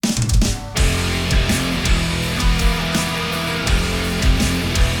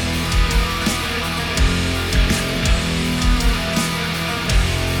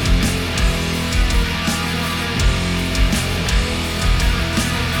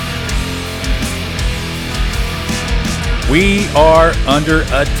We are under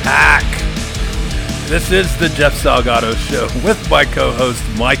attack. This is the Jeff Salgado Show with my co-host,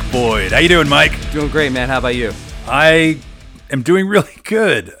 Mike Boyd. How you doing, Mike? Doing great, man. How about you? I am doing really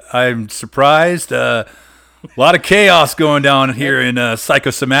good. I'm surprised. A lot of chaos going down here in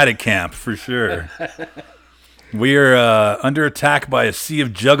psychosomatic camp, for sure. We are under attack by a sea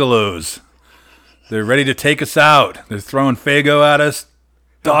of juggalos. They're ready to take us out. They're throwing Faygo at us,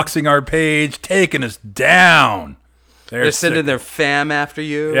 doxing our page, taking us down. They're sending their fam after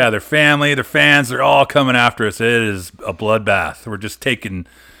you. Yeah, their family, their fans, they're all coming after us. It is a bloodbath. We're just taking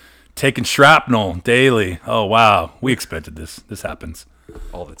shrapnel daily. Oh, wow. We expected this. This happens.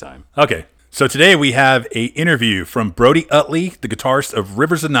 All the time. Okay. So today we have a interview from Brody Uttley, the guitarist of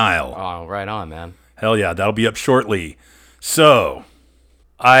Rivers of Nihil. Oh, right on, man. Hell yeah, that'll be up shortly. So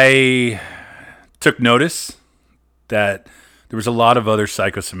I took notice that there was a lot of other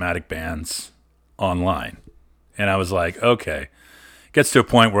psychosomatic bands online. And I was like, okay, it gets to a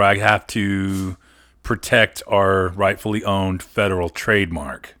point where I have to protect our rightfully owned federal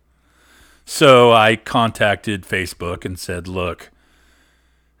trademark. So I contacted Facebook and said, look,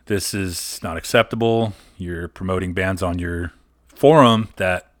 this is not acceptable. You're promoting bands on your forum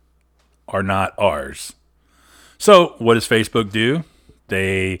that are not ours. So what does Facebook do?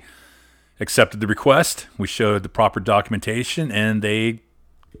 They accepted the request. We showed the proper documentation, and they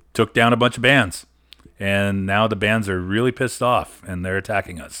took down a bunch of bands. And now the bands are really pissed off, and they're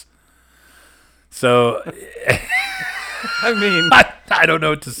attacking us. So, I mean, I don't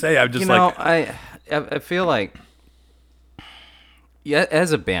know what to say. I'm just I feel like, yeah,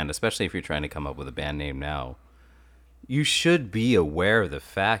 as a band, especially if you're trying to come up with a band name now, you should be aware of the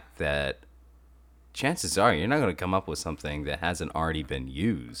fact that chances are you're not going to come up with something that hasn't already been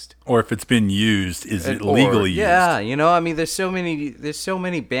used. Or if it's been used, is it legally used? Yeah, I mean, there's so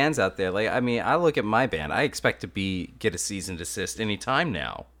many bands out there. Like, I mean, I look at my band. I expect to get a cease and desist any time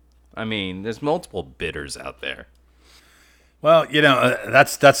now. I mean, there's multiple bidders out there. Well,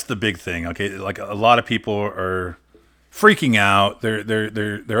 that's the big thing. Okay, like a lot of people are freaking out.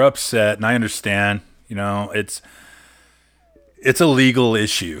 They're upset, and I understand. It's a legal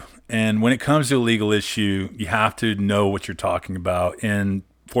issue. And when it comes to a legal issue, you have to know what you're talking about. And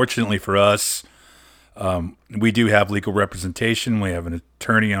fortunately for us, we do have legal representation. We have an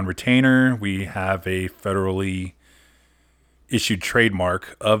attorney on retainer. We have a federally issued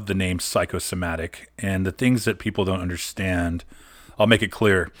trademark of the name psychosomatic. And the things that people don't understand, I'll make it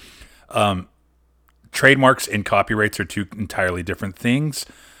clear. Trademarks and copyrights are two entirely different things.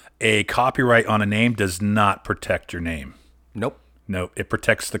 A copyright on a name does not protect your name. Nope. No, it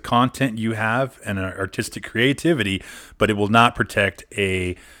protects the content you have and artistic creativity, but it will not protect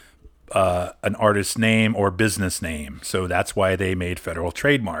an artist's name or business name. So that's why they made federal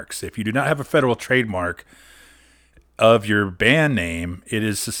trademarks. If you do not have a federal trademark of your band name, it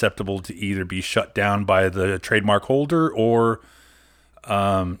is susceptible to either be shut down by the trademark holder or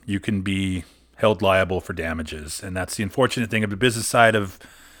you can be held liable for damages. And that's the unfortunate thing of the business side of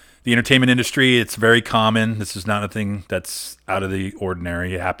the entertainment industry. It's very common. This is not a thing that's out of the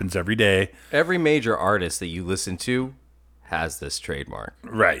ordinary. It happens every day. Every major artist that you listen to has this trademark.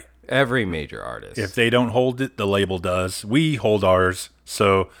 Right. Every major artist. If they don't hold it, the label does. We hold ours.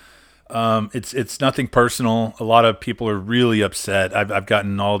 So it's nothing personal. A lot of people are really upset. I've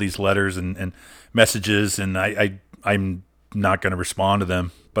gotten all these letters and messages, and I'm not going to respond to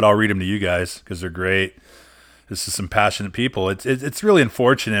them, but I'll read them to you guys because they're great. This is some passionate people. It's really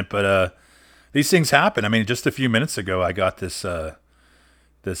unfortunate, but these things happen. I mean, just a few minutes ago, I got this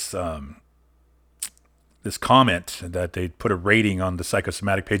comment that they put a rating on the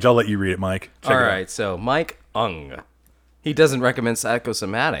psychosomatic page. I'll let you read it, Mike. All right. So Mike Ung, he doesn't recommend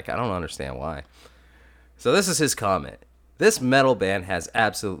psychosomatic. I don't understand why. So this is his comment. This metal band has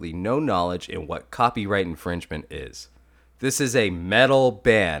absolutely no knowledge in what copyright infringement is. This is a metal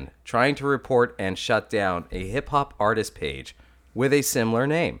band trying to report and shut down a hip-hop artist page with a similar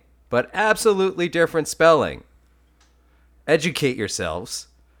name, but absolutely different spelling. Educate yourselves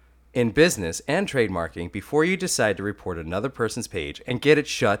in business and trademarking before you decide to report another person's page and get it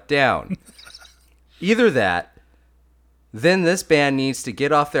shut down. Either that, then this band needs to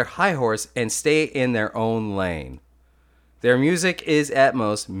get off their high horse and stay in their own lane. Their music is at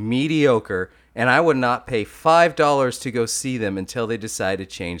most mediocre, and I would not pay $5 to go see them until they decide to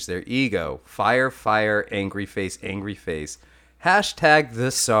change their ego. Fire, fire, angry face, angry face. Hashtag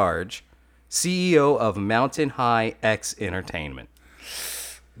the Sarge, CEO of Mountain High X Entertainment.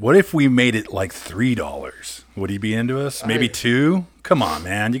 What if we made it like $3? Would he be into us? Maybe $2? Come on,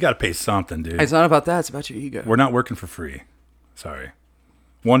 man. You got to pay something, dude. It's not about that. It's about your ego. We're not working for free. Sorry.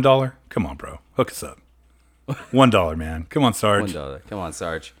 $1? Come on, bro. Hook us up. $1, man. Come on, Sarge. $1. Come on,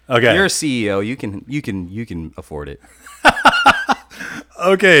 Sarge. Okay. You're a CEO. You can afford it.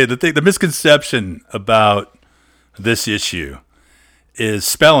 Okay, the misconception about this issue is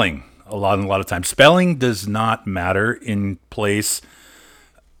spelling. A lot of times, spelling does not matter in place.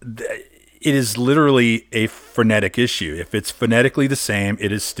 It is literally a phonetic issue. If it's phonetically the same,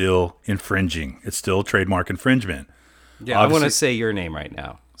 it is still infringing. It's still trademark infringement. Yeah, I'm going to say your name right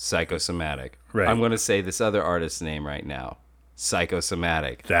now, Psychosomatic. Right. I'm going to say this other artist's name right now,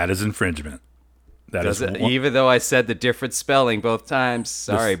 Psychosomatic. That is infringement. Even though I said the different spelling both times,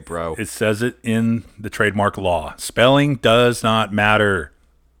 sorry, bro. It says it in the trademark law. Spelling does not matter.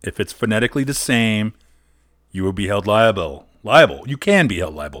 If it's phonetically the same, you will be held liable. You can be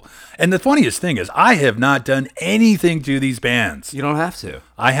held liable. And the funniest thing is, I have not done anything to these bands. You don't have to.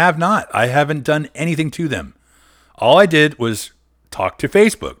 I have not. I haven't done anything to them. All I did was talk to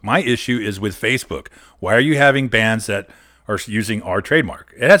Facebook. My issue is with Facebook. Why are you having bands that are using our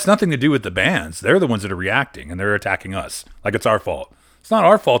trademark? It has nothing to do with the bands. They're the ones that are reacting, and they're attacking us like it's our fault. It's not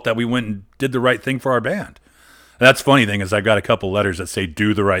our fault that we went and did the right thing for our band. And that's funny thing is I got a couple letters that say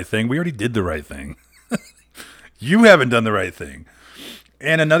do the right thing. We already did the right thing. You haven't done the right thing.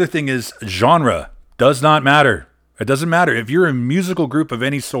 And another thing is genre does not matter. It doesn't matter. If you're a musical group of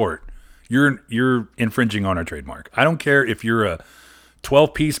any sort, you're infringing on our trademark. I don't care if you're a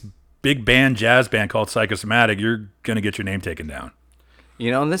 12-piece big band jazz band called Psychosomatic, you're going to get your name taken down.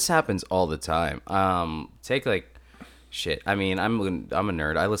 You know, and this happens all the time. Take like shit. I mean, I'm a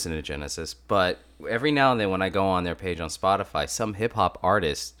nerd. I listen to Genesis, but every now and then when I go on their page on Spotify, some hip hop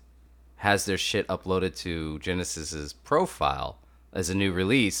artist has their shit uploaded to Genesis's profile as a new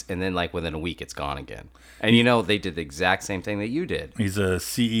release, and then like within a week it's gone again. And you know, they did the exact same thing that you did. He's a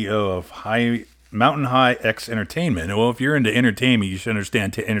CEO of Mountain High X Entertainment. Well, if you're into entertainment, you should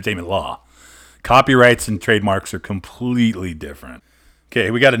understand entertainment law. Copyrights and trademarks are completely different.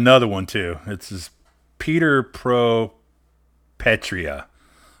 Okay, we got another one too. It's Peter Pro Petria.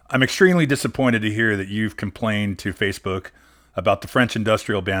 I'm extremely disappointed to hear that you've complained to Facebook about the French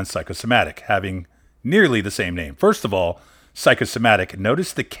industrial band Psychosomatic having nearly the same name. First of all, Psychosomatic,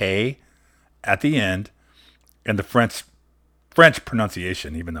 notice the K at the end and the French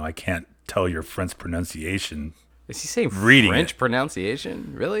pronunciation, even though I can't tell your French pronunciation. Is he saying French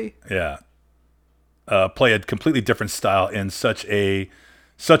pronunciation? Really? Yeah. Play a completely different style, and such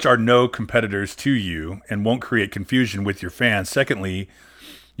are no competitors to you and won't create confusion with your fans. Secondly,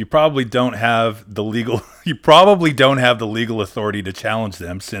 you probably don't have the legal authority to challenge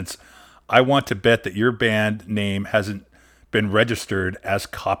them, since I want to bet that your band name hasn't been registered as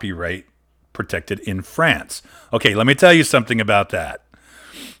copyright protected in France. Okay, let me tell you something about that.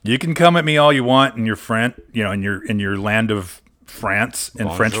 You can come at me all you want in your in your land of France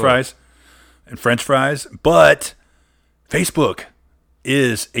and French fries, but Facebook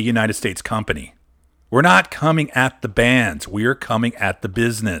is a United States company. We're not coming at the bands. We are coming at the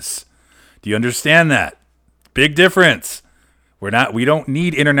business. Do you understand that? Big difference. We don't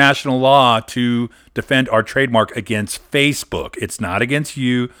need international law to defend our trademark against Facebook. It's not against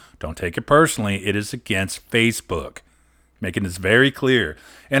you. Don't take it personally. It is against Facebook. Making this very clear.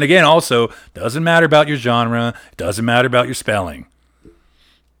 And again, also, doesn't matter about your genre. Doesn't matter about your spelling.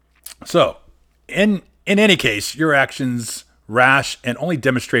 So, in any case, your actions rash and only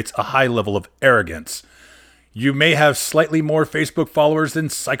demonstrates a high level of arrogance. You may have slightly more Facebook followers than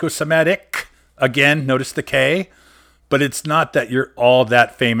Psychosomatic. Again, notice the K. But it's not that you're all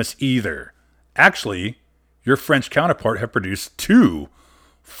that famous either. Actually, your French counterpart have produced 2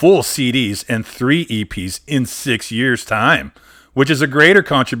 full CDs and 3 EPs in 6 years' time, which is a greater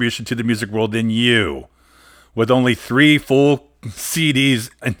contribution to the music world than you, with only 3 full CDs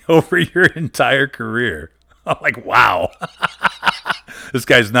over your entire career. I'm like, wow. This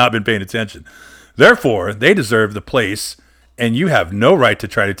guy's not been paying attention. Therefore, they deserve the place, and you have no right to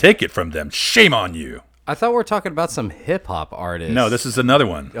try to take it from them. Shame on you. I thought we were talking about some hip-hop artists. No, this is another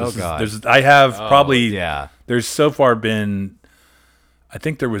one. God. There's so far been, I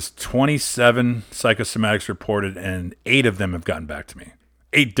think there was 27 Psychosomatics reported, and 8 of them have gotten back to me.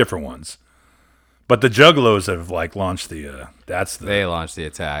 8 different ones. But the Juggalos have launched they launched the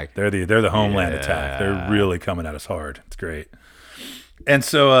attack. They're the homeland attack. They're really coming at us hard. It's great. And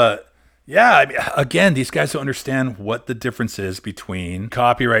so again, these guys don't understand what the difference is between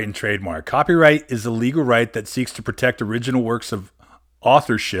copyright and trademark. Copyright is a legal right that seeks to protect original works of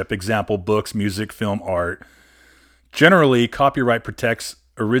authorship, example, books, music, film, art. Generally, copyright protects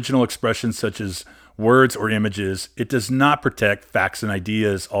original expressions such as words or images. It does not protect facts and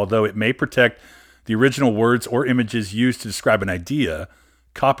ideas, although it may protect the original words or images used to describe an idea.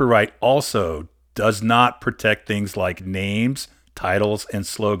 Copyright also does not protect things like names, titles, and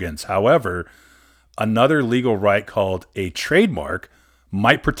slogans. However, another legal right called a trademark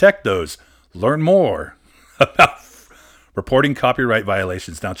might protect those. Learn more about reporting copyright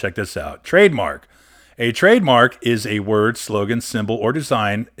violations. Now check this out. Trademark. A trademark is a word, slogan, symbol, or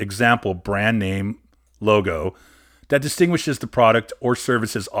design, example, brand name, logo, that distinguishes the product or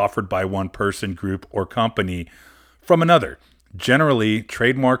services offered by one person, group, or company from another. Generally,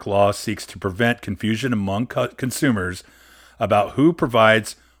 trademark law seeks to prevent confusion among consumers about who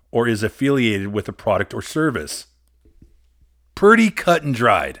provides or is affiliated with a product or service. Pretty cut and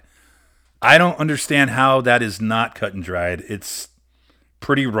dried. I don't understand how that is not cut and dried. It's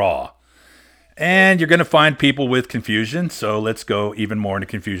pretty raw. And you're going to find people with confusion, so let's go even more into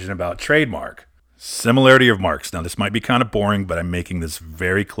confusion about trademark. Similarity of marks. Now, this might be kind of boring, but I'm making this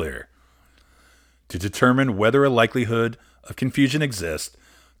very clear. To determine whether a likelihood of confusion exists,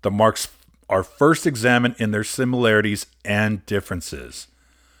 the marks are first examined in their similarities and differences.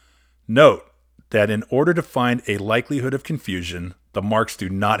 Note that in order to find a likelihood of confusion, the marks do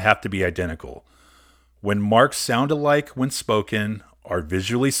not have to be identical. When marks sound alike when spoken, are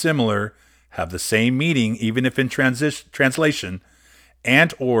visually similar, have the same meaning even if in translation,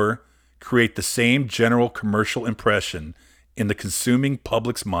 and or create the same general commercial impression in the consuming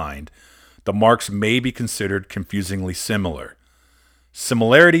public's mind, the marks may be considered confusingly similar.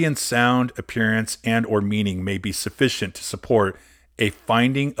 Similarity in sound, appearance, and or meaning may be sufficient to support a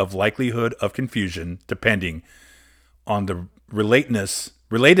finding of likelihood of confusion depending on the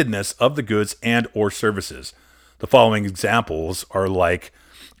relatedness of the goods and or services. The following examples are like,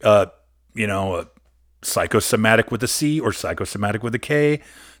 psychosomatic with a C or psychosomatic with a K.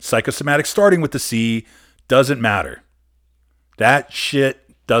 Psychosomatic starting with the C doesn't matter. That shit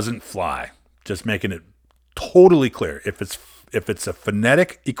doesn't fly. Just making it totally clear. If it's a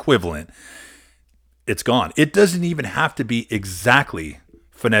phonetic equivalent, it's gone. It doesn't even have to be exactly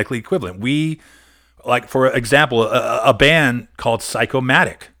phonetically equivalent. Like for example, a band called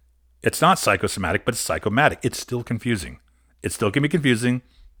Psychomatic. It's not psychosomatic, but it's psychomatic. It's still confusing. It still can be confusing.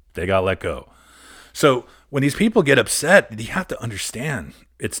 They got let go. So when these people get upset, you have to understand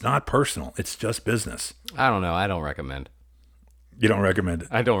it's not personal. It's just business. I don't know. I don't recommend. You don't recommend it?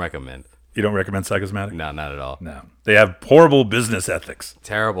 I don't recommend. You don't recommend psychosomatic? No, not at all. No. They have horrible business ethics.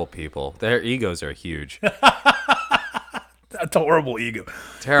 Terrible people. Their egos are huge. That's a horrible ego.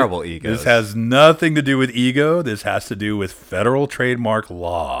 Terrible egos. This has nothing to do with ego. This has to do with federal trademark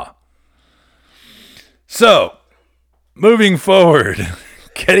law. So, moving forward,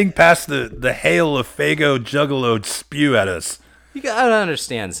 getting past the hail of Faygo juggalo spew at us. You gotta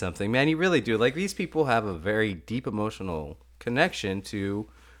understand something, man. You really do. Like, these people have a very deep emotional connection to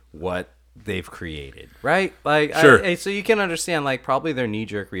what they've created, right? Like, sure. So you can understand, like, probably their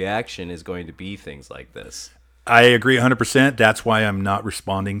knee-jerk reaction is going to be things like this. I agree 100%. That's why I'm not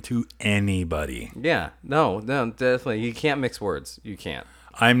responding to anybody. Yeah. No, definitely. You can't mix words. You can't.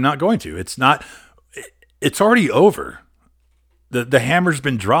 I'm not going to. It's already over. The hammer's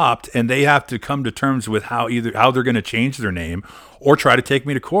been dropped, and they have to come to terms with how they're going to change their name or try to take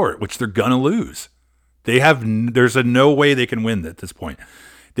me to court, which they're going to lose. There's no way they can win at this point.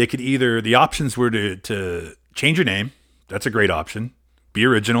 They could either, the options were to change your name. That's a great option. Be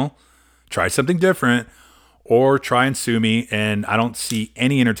original. Try something different. Or try and sue me, and I don't see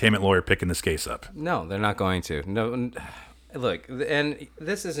any entertainment lawyer picking this case up. No, they're not going to. No, look, and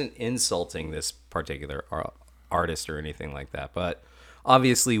this isn't insulting this particular artist or anything like that, but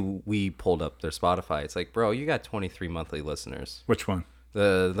obviously we pulled up their Spotify. It's like, bro, you got 23 monthly listeners. Which one?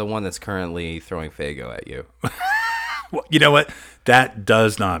 The one that's currently throwing Faygo at you. Well, you know what? That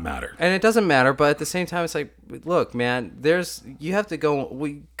does not matter. And it doesn't matter, but at the same time, it's like, look, man, you have to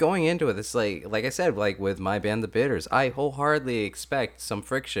going into it. It's like I said, like with my band, The Bitters, I wholeheartedly expect some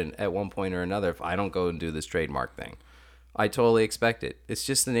friction at one point or another if I don't go and do this trademark thing. I totally expect it. It's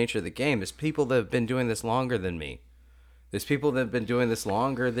just the nature of the game. There's people that have been doing this longer than me. There's people that have been doing this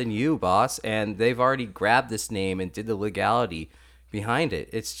longer than you, boss, and they've already grabbed this name and did the legality behind it.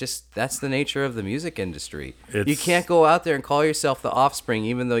 It's just, that's the nature of the music industry. You can't go out there and call yourself The Offspring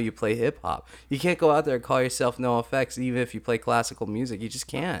even though you play hip hop. You can't go out there and call yourself NoFX even if you play classical music. You just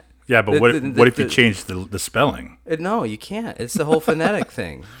can't. Yeah, but what if you change the spelling? No, you can't. It's the whole phonetic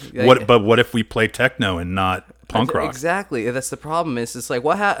thing. What if we play techno and not punk rock? Exactly. That's the problem. It's like,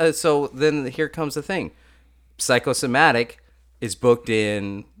 so then here comes the thing. Psychosomatic is booked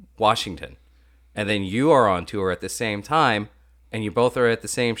in Washington, and then you are on tour at the same time, and you both are at the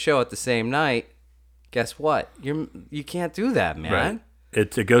same show at the same night. Guess what? You can't do that, man.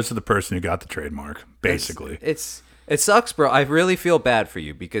 Right. It goes to the person who got the trademark, basically. It's It sucks, bro. I really feel bad for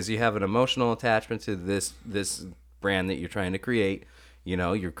you because you have an emotional attachment to this brand that you're trying to create. You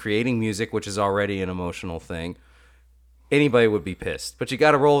know, you're creating music, which is already an emotional thing. Anybody would be pissed, but you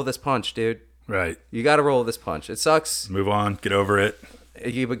got to roll with this punch, dude. Right. You got to roll with this punch. It sucks. Move on. Get over it.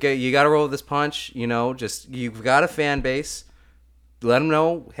 You got to roll with this punch. You know, just you've got a fan base. Let them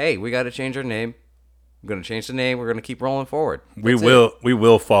know, hey, we got to change our name. I'm going to change the name. We're going to keep rolling forward. We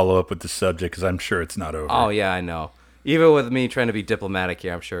will follow up with the subject because I'm sure it's not over. Oh yeah, I know. Even with me trying to be diplomatic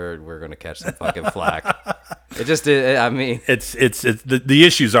here, I'm sure we're going to catch some fucking flack. It just, I mean, it's the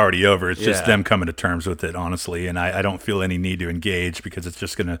issue's already over. It's just Yeah. them coming to terms with it, honestly. And I don't feel any need to engage because it's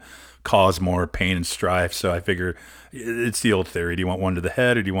just going to cause more pain and strife. So I figure it's the old theory: do you want one to the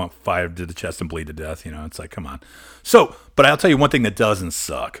head or do you want 5 to the chest and bleed to death? You know, it's like, come on. So, but I'll tell you one thing that doesn't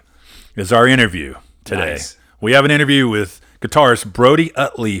suck is our interview today. Nice. We have an interview with guitarist Brody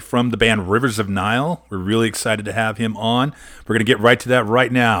Uttley from the band Rivers of Nile. We're really excited to have him on. We're going to get right to that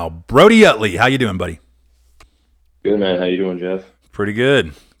right now. Brody Uttley, how you doing, buddy? Good, man. How you doing, Jeff? Pretty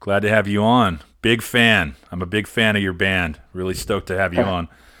good. Glad to have you on. Big fan. I'm a big fan of your band. Really stoked to have you on.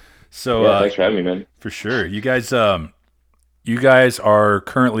 So, Yeah, thanks for having me, man. for sure. You guys are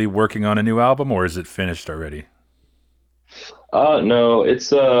currently working on a new album, or is it finished already? No, it's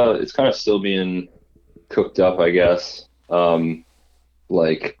kind of still being cooked up, I guess.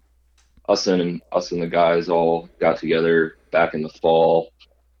 Like us and the guys all got together back in the fall,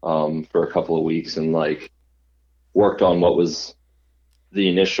 for a couple of weeks and like worked on what was the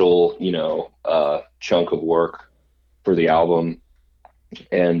initial, chunk of work for the album,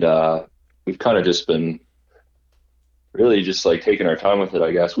 and we've kind of just been really just like taking our time with it,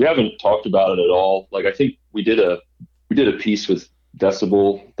 I guess. We haven't talked about it at all. Like I think we did a piece with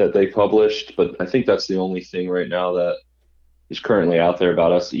Decibel that they published, but I think that's the only thing right now that is currently out there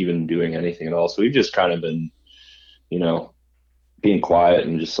about us even doing anything at all. So we've just kind of been, you know, being quiet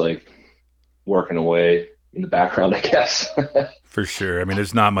and just like working away in the background, I guess. For sure. I mean,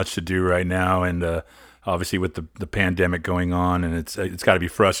 there's not much to do right now, and obviously with the pandemic going on, and it's got to be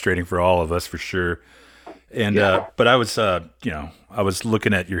frustrating for all of us for sure. And Yeah. but I was I was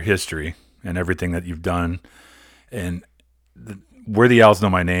looking at your history and everything that you've done, and Where the Owls Know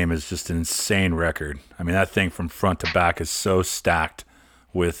My Name is just an insane record. I mean, that thing from front to back is so stacked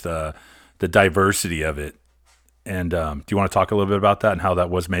with the diversity of it. And do you want to talk a little bit about that and how that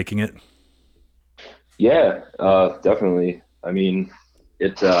was making it? Yeah, definitely. I mean,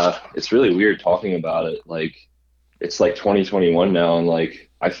 it's really weird talking about it. Like it's like 2021 now, and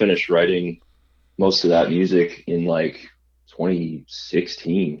like I finished writing most of that music in like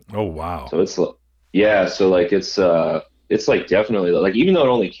 2016. Oh, wow. So yeah, so like it's like definitely like even though it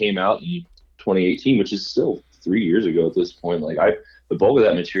only came out in 2018, which is still 3 years ago at this point, like the bulk of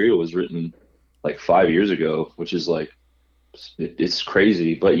that material was written like 5 years ago, which is like it's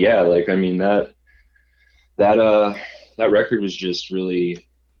crazy. But yeah, like I mean that that record was just really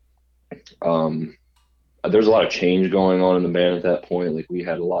um there's a lot of change going on in the band at that point. Like we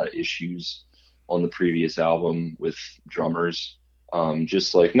had a lot of issues on the previous album with drummers.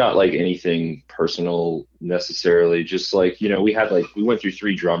 Just like not like anything personal necessarily, just like, we went through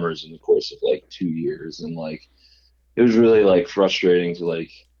 3 drummers in the course of like 2 years, and like it was really like frustrating to like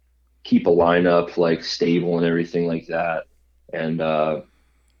keep a lineup like stable and everything like that. And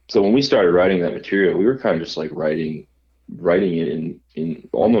so when we started writing that material, we were kind of just like writing it in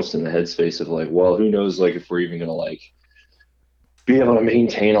almost in the headspace of like, well, who knows like if we're even gonna like be able to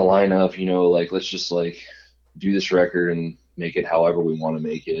maintain a lineup, like let's just like do this record and make it however we want to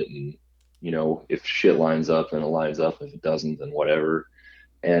make it. And if shit lines up, then it lines up. If it doesn't, then whatever.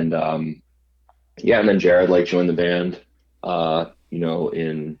 And yeah, and then Jared like joined the band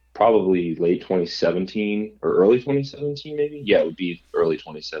in probably late 2017 or early 2017 maybe. Yeah, it would be early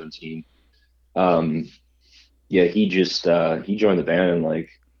 2017. um yeah, he joined the band, and like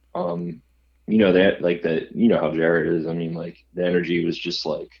that like that, how Jared is. I mean, like the energy was just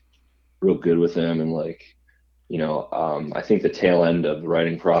like real good with him. And like I think the tail end of the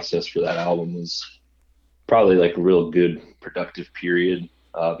writing process for that album was probably like a real good productive period,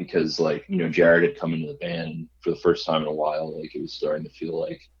 because like Jared had come into the band for the first time in a while. Like it was starting to feel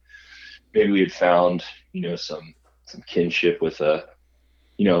like maybe we had found some kinship with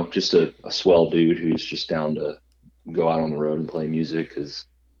just a swell dude who's just down to go out on the road and play music, because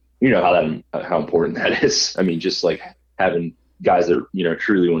how important that is. I mean, just like having guys that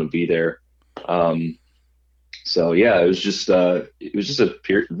truly want to be there. So yeah, it was just a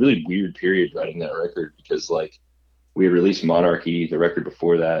really weird period writing that record, because like we had released Monarchy, the record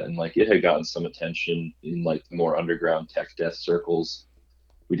before that, and like it had gotten some attention in like the more underground tech death circles,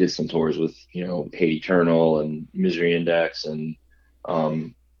 we did some tours with, Hate Eternal and Misery Index, and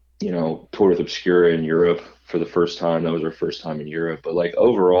um, toured with Obscura in Europe for the first time. That was our first time in Europe. But like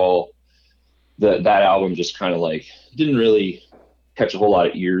overall, that album just kind of like didn't really catch a whole lot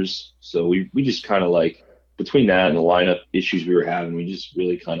of ears. So we just kind of like, between that and the lineup issues we were having, we just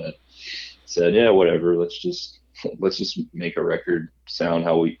really kind of said, yeah, whatever. Let's just make a record sound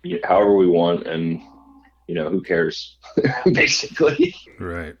however we want, and who cares, basically.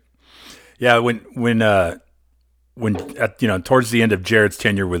 Right. Yeah. When at, towards the end of Jared's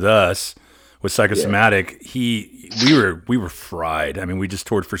tenure with us with Psychosomatic, we were fried. I mean, we just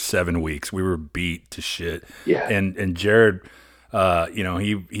toured for 7 weeks. We were beat to shit. Yeah. And Jared,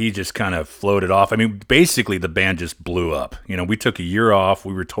 he just kind of floated off. I mean, basically the band just blew up. We took a year off.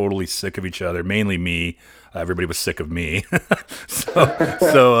 We were totally sick of each other, mainly me. Everybody was sick of me.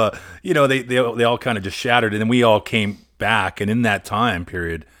 so they all kind of just shattered, and then we all came back. And in that time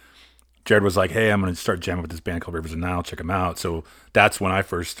period, Jared was like, "Hey, I'm going to start jamming with this band called Rivers of Nile. Check them out." So that's when I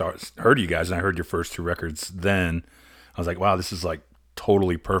first heard you guys, and I heard your first 2 records. Then I was like, "Wow, this is like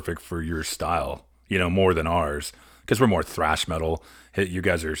totally perfect for your style, more than ours, because we're more thrash metal. You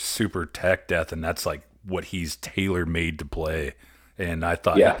guys are super tech death, and that's like what he's tailor made to play." And I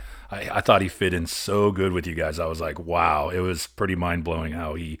thought, I thought he fit in so good with you guys. I was like, "Wow!" It was pretty mind blowing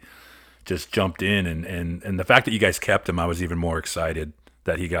how he just jumped in, and the fact that you guys kept him, I was even more excited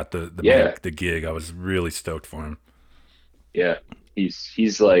that he got the gig. I was really stoked for him. Yeah.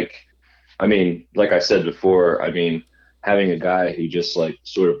 He's like, I mean, like I said before, I mean, having a guy who just like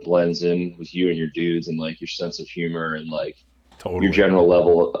sort of blends in with you and your dudes, and like your sense of humor, and like Totally. your general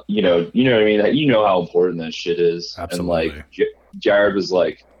level, what I mean? You know how important that shit is. Absolutely. And like Jared was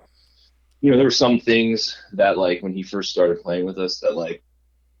like, there were some things that like when he first started playing with us that like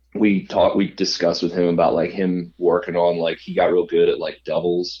we discussed with him about like him working on, like he got real good at like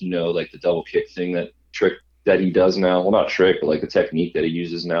doubles, like the double kick thing, that trick that he does now. Well, not trick, but like the technique that he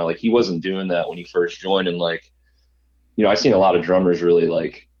uses now. Like he wasn't doing that when he first joined. And like, I've seen a lot of drummers really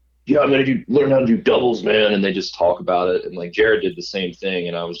like, yeah, I'm going to learn how to do doubles, man. And they just talk about it. And like Jared did the same thing.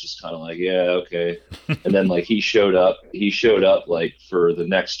 And I was just kind of like, yeah, okay. And then like he showed up like for the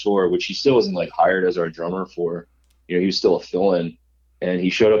next tour, which he still wasn't like hired as our drummer for, he was still a fill-in. And he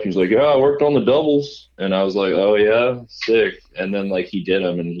showed up, he was like, yeah, I worked on the doubles. And I was like, oh yeah, sick. And then like he did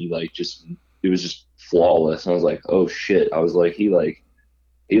them, and he like it was just flawless. And I was like, oh shit. I was like, he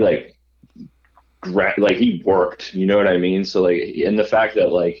worked, you know what I mean? So like, and the fact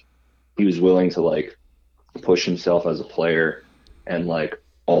that like he was willing to like push himself as a player, and like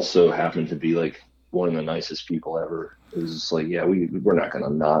also happened to be like one of the nicest people ever. It was just like, yeah, we're not gonna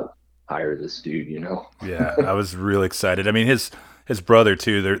not hire this dude, Yeah, I was really excited. I mean, his brother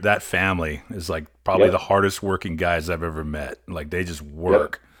too. That family is like probably the hardest working guys I've ever met. Like they just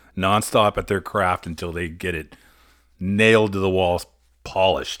work nonstop at their craft until they get it nailed to the wall,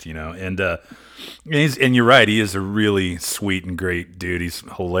 polished. And you're right. He is a really sweet and great dude. He's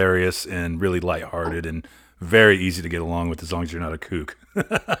hilarious and really lighthearted and very easy to get along with, as long as you're not a kook.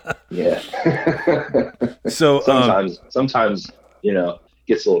 Yeah. So sometimes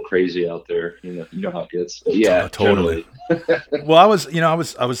gets a little crazy out there. You know how it gets. But yeah, totally. Well, I was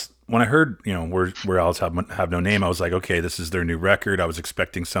when I heard where Owls have no name, I was like, okay, this is their new record. I was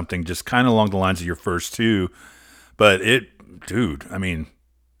expecting something just kind of along the lines of your first 2, but dude, I mean,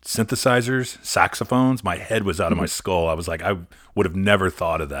 synthesizers, saxophones, my head was out of my skull. I was like, I would have never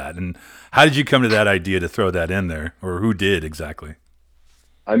thought of that. And how did you come to that idea to throw that in there, or who did exactly?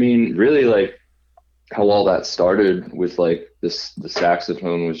 I mean, really, like how all that started with like the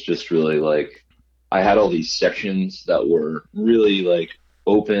saxophone was just really like, I had all these sections that were really like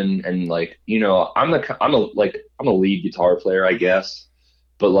open, and like, I'm a lead guitar player, I guess,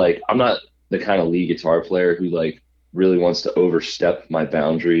 but like I'm not the kind of lead guitar player who like really wants to overstep my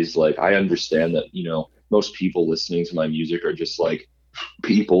boundaries. Like I understand that, most people listening to my music are just like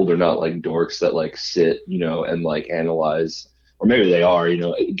people. They're not like dorks that like sit, and like analyze, or maybe they are,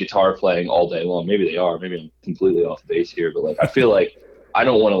 guitar playing all day long. Maybe they are. Maybe I'm completely off base here, but like I feel like I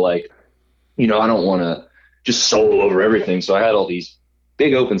don't want to like, I don't want to just solo over everything. So I had all these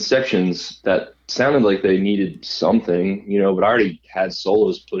big open sections that sounded like they needed something, but I already had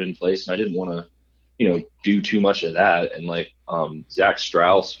solos put in place, and I didn't want to, do too much of that. And like Zach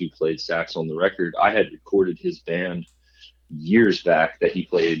Strauss, who played sax on the record, I had recorded his band years back that he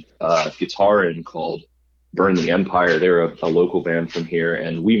played guitar in, called Burn the Empire. They're a local band from here,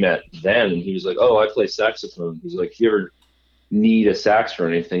 and we met then, and he was like, oh, I play saxophone. He's like, if you ever need a sax or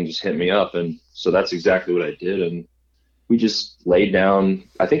anything, just hit me up. And so that's exactly what I did. And we just laid down,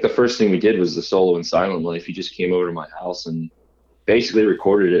 I think the first thing we did was the solo in Silent Life. He just came over to my house and basically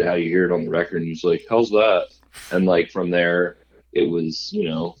recorded it how you hear it on the record, and he was like, "How's that?" And like from there, it was,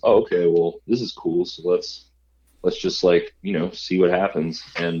 oh, okay, well, this is cool, so let's just like, see what happens.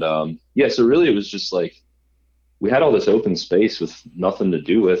 And yeah, so really it was just like we had all this open space with nothing to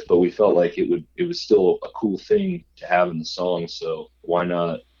do with, but we felt like it was still a cool thing to have in the song, so why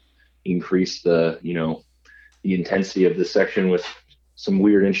not increase the intensity of the section with some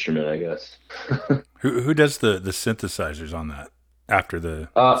weird instrument, I guess. Who does the synthesizers on that after the?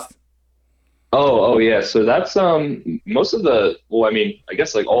 uh oh yeah, so that's most of the, well, I mean, I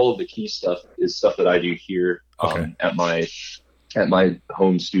guess like all of the key stuff is stuff that I do here Okay. at my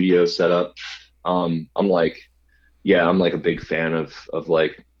home studio setup. I'm like, yeah, I'm like a big fan of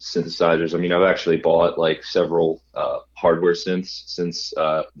like synthesizers. I mean, I've actually bought like several hardware synths since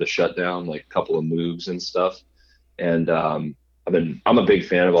the shutdown, like a couple of moves and stuff. And I'm a big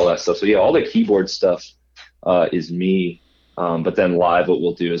fan of all that stuff. So yeah, all the keyboard stuff is me. But then live, what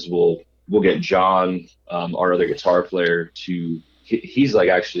we'll do is we'll get John, our other guitar player, he's like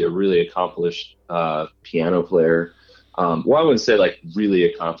actually a really accomplished piano player. Well, I wouldn't say like really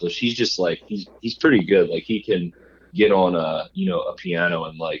accomplished. He's just like he's pretty good. Like he can get on a piano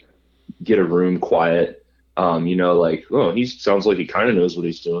and like get a room quiet. Like, oh, he sounds like he kind of knows what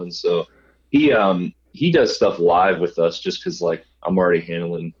he's doing. So he does stuff live with us just because like I'm already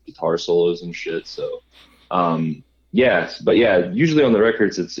handling guitar solos and shit. So yeah, but yeah, usually on the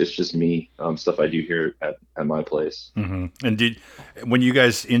records it's just me, stuff I do here at my place. And when you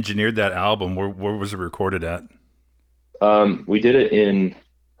guys engineered that album, where was it recorded at? We did it in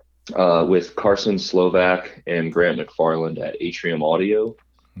with Carson Slovak and Grant McFarland at Atrium Audio.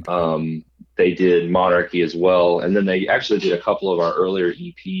 They did Monarchy as well, and then they actually did a couple of our earlier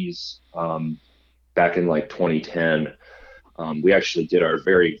EPs back in like 2010. We actually did our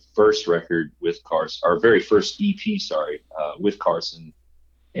very first record with Carson, our very first EP, sorry, with Carson.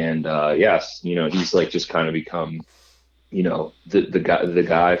 And yes, he's like just kind of become, the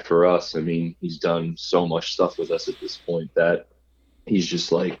guy for us. I mean, he's done so much stuff with us at this point that he's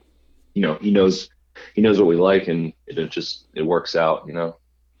just like, he knows what we like, and it works out.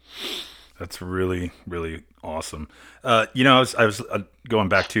 That's really, really awesome. I was going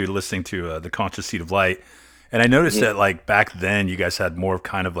back to listening to the Conscious Seed of Light, and I noticed that like back then you guys had more of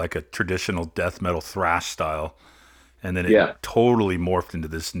kind of like a traditional death metal thrash style, and then it Yeah. totally morphed into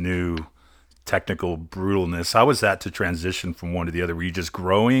this new technical brutalness. How was that to transition from one to the other? Were you just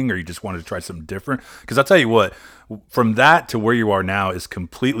growing, or you just wanted to try something different? Because I'll tell you what, from that to where you are now is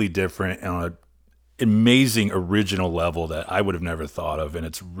completely different on an amazing original level that I would have never thought of, and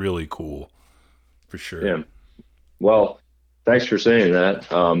it's really cool for sure. Yeah. Well, thanks for saying that.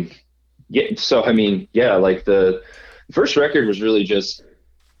 Yeah. So, I mean, yeah, like the first record was really just,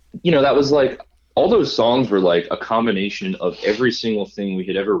 that was like all those songs were like a combination of every single thing we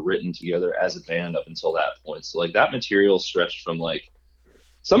had ever written together as a band up until that point. So, like that material stretched from like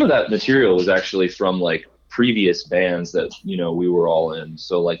some of that material was actually from like previous bands that we were all in.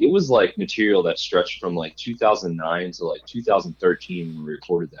 So like it was like material that stretched from like 2009 to like 2013 when we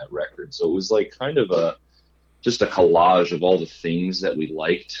recorded that record. So it was like kind of just a collage of all the things that we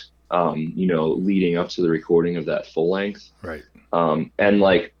liked, leading up to the recording of that full length. Right. And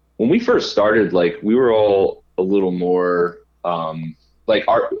like when we first started, like we were all a little more like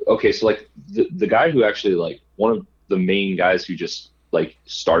so like the guy who actually like one of the main guys who just like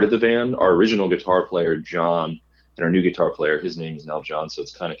started the band, our original guitar player John, and our new guitar player, his name is now John, so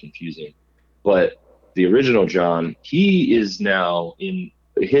it's kind of confusing. But the original John, he is now in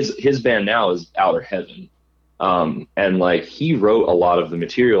his band now is Outer Heaven. And like he wrote a lot of the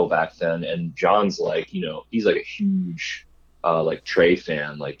material back then, and John's like, he's like a huge like Trey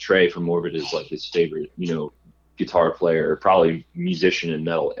fan. Like Trey from Morbid is like his favorite, guitar player, probably musician in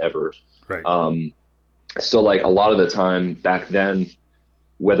metal ever. Right. So like a lot of the time back then,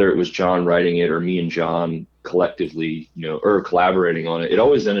 whether it was John writing it or me and John collectively, or collaborating on it, it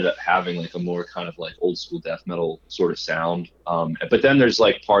always ended up having like a more kind of like old school death metal sort of sound. But then there's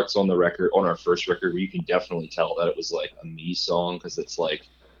like parts on the record, on our first record, where you can definitely tell that it was like a me song, because it's like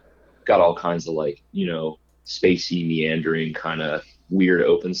got all kinds of like, spacey, meandering kind of weird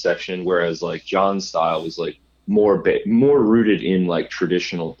open section. Whereas like John's style was like more rooted in like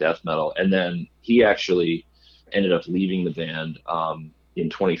traditional death metal. And then he actually ended up leaving the band in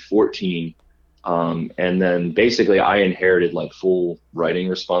 2014. And then basically I inherited like full writing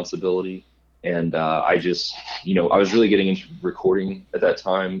responsibility. And I just, I was really getting into recording at that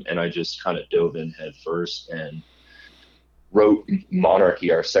time, and I just kind of dove in head first and wrote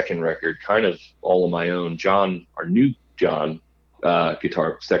Monarchy, our second record, kind of all on my own. John, our new John,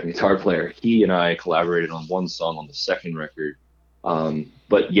 second guitar player, he and I collaborated on one song on the second record.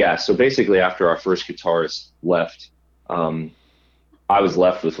 But yeah, so basically after our first guitarist left, um, I was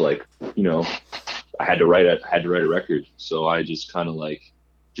left with like, you know, I had to write a record. So I just kind of like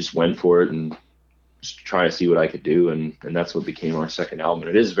just went for it and just trying to see what I could do, and that's what became our second album.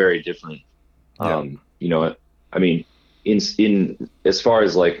 And it is very different. Yeah. You know, I mean, in as far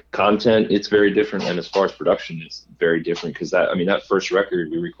as like content, it's very different, and as far as production, it's very different because that I mean that first record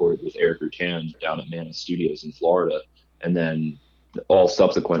we recorded with Eric Rutan down at Mana Studios in Florida, and then all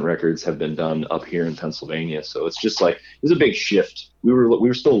subsequent records have been done up here in Pennsylvania. So it's just like it was a big shift. We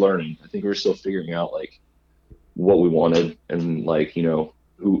were still learning. I think we were still figuring out like what we wanted and like who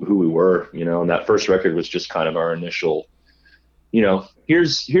we were. And that first record was just kind of our initial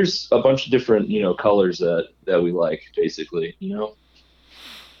here's a bunch of different colors that we like basically.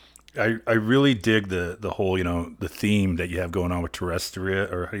 I really dig the whole the theme that you have going on with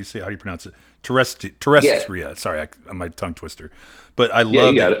Terrestria, or how do you pronounce it, Yeah, Terrestria. Sorry, my tongue twister. But I yeah, you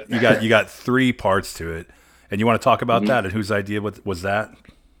love got that it. you got three parts to it, and you want to talk about Hmm. that and whose idea was that?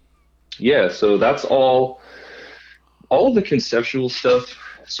 Yeah, so that's all of the conceptual stuff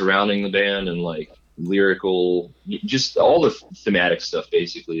surrounding the band and like lyrical, just all the thematic stuff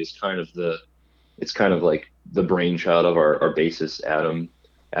basically is kind of it's kind of like the brainchild of our bassist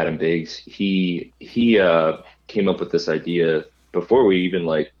Adam Biggs. He came up with this idea before we even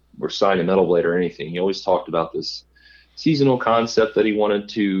like were signed to Metal Blade or anything. He always talked about this seasonal concept that he wanted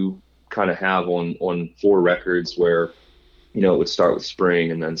to kind of have on four records where it would start with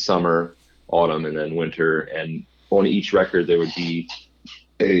spring and then summer, autumn, and then winter. And on each record, there would be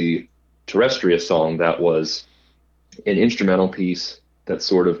a Terrestria song that was an instrumental piece that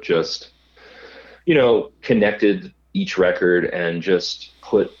sort of just, connected each record and just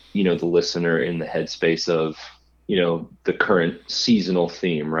put, the listener in the headspace of, the current seasonal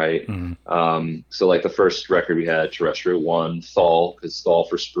theme, right? Mm-hmm. So like the first record we had, Terrestrial One, Fall, because Fall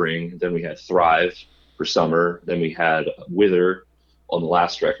for spring. Then we had Thrive for summer. Then we had Wither on the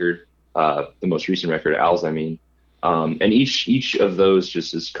last record, the most recent record, Owls, I mean. And each of those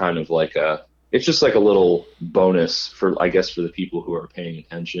just is kind of like it's just like a little bonus for, I guess, for the people who are paying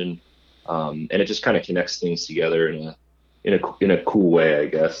attention. And it just kind of connects things together in a cool way, I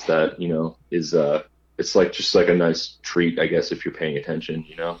guess, that, is, it's like just like a nice treat, I guess, if you're paying attention.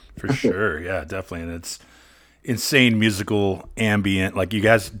 For sure, yeah, definitely, and it's insane musical ambient. Like you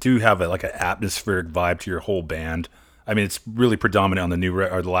guys do have like an atmospheric vibe to your whole band. I mean, it's really predominant on the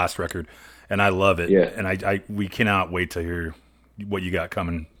or the last record, and I love it. Yeah. And we cannot wait to hear what you got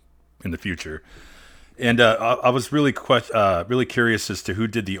coming in the future. And I was really curious as to who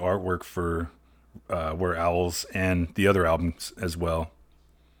did the artwork for Where Owls and the other albums as well.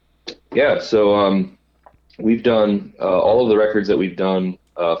 Yeah. So, we've done all of the records that we've done,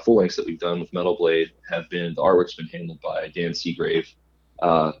 full lengths that we've done with Metal Blade have been the artwork's been handled by Dan Seagrave,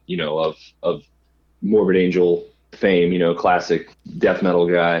 of Morbid Angel fame, classic death metal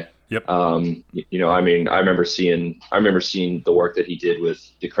guy. Yep. I mean, I remember seeing the work that he did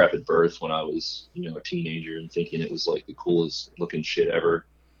with Decrepit Birth when I was, a teenager and thinking it was like the coolest looking shit ever.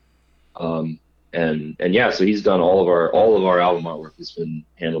 And yeah, so he's done all of our album artwork has been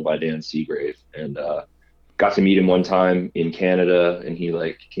handled by Dan Seagrave, and got to meet him one time in Canada, and he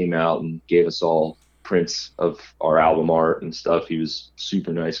like came out and gave us all prints of our album art and stuff. He was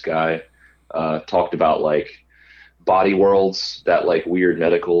super nice guy. Talked about like body worlds, that like weird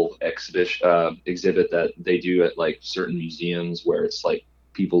medical exhibit that they do at like certain museums where it's like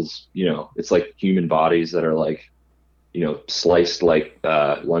people's, it's like human bodies that are like, sliced like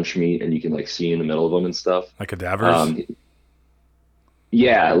lunch meat, and you can like see in the middle of them and stuff. Like cadavers.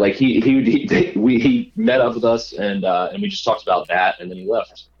 Yeah, like he met up with us, and we just talked about that, and then he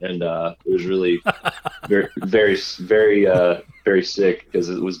left, and it was really very very very very sick because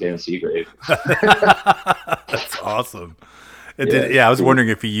it was Dan Seagrave. That's awesome. I was Cool. wondering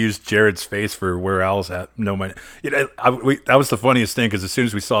if he used Jared's face for Where Owls at. No, that was the funniest thing because as soon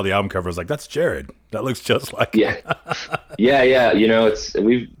as we saw the album cover, I was like, "That's Jared. That looks just like him." Yeah, yeah. It's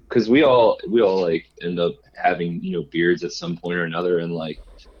because we all like end up having beards at some point or another, and like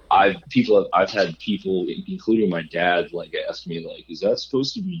I've had people, including my dad, like ask me like, "Is that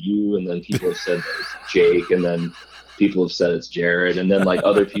supposed to be you?" And then people have said that it's Jake, and then people have said it's Jared, and then like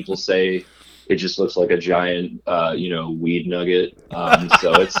other people say it just looks like a giant weed nugget.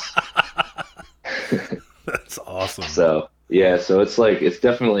 So it's That's awesome. so yeah, so it's like it's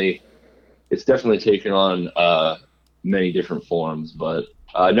definitely taken on many different forms, but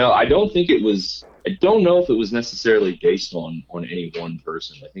no, I don't think it was. I don't know if it was necessarily based on any one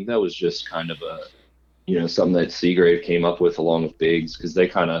person. I think that was just kind of a something that Seagrave came up with along with Biggs, because they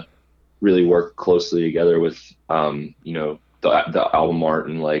kind of really work closely together with the album art,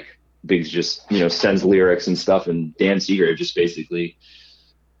 and like Biggs just sends lyrics and stuff, and Dan Seagrave just basically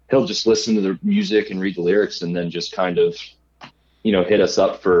he'll just listen to the music and read the lyrics, and then just kind of hit us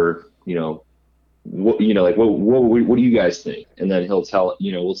up for what do you guys think, and then he'll tell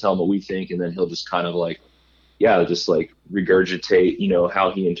we'll tell him what we think, and then he'll just kind of like just like regurgitate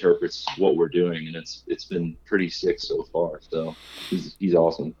how he interprets what we're doing, and it's been pretty sick so far. So he's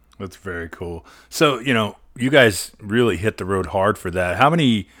awesome. That's very cool. So, you guys really hit the road hard for that.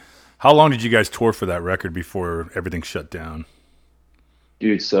 How long did you guys tour for that record before everything shut down?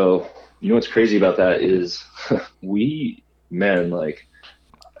 Dude, so what's crazy about that is like,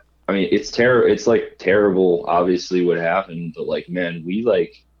 I mean, it's like terrible, obviously, what happened, but like, man,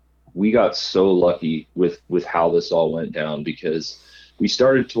 we got so lucky with how this all went down, because we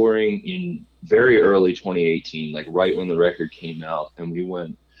started touring in very early 2018, like right when the record came out, and we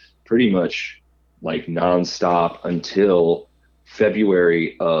went pretty much like nonstop until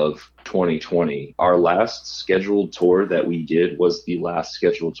February of 2020. Our last scheduled tour that we did was the last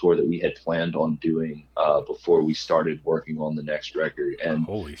scheduled tour that we had planned on doing before we started working on the next record. And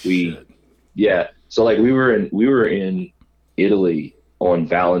Holy shit. yeah, so like we were in Italy on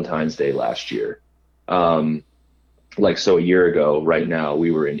Valentine's Day last year. Like, so a year ago right now,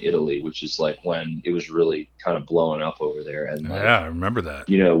 we were in Italy, which is like when it was really kind of blowing up over there. And like, yeah, I remember that.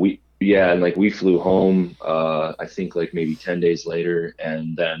 And like we flew home, I think like maybe 10 days later,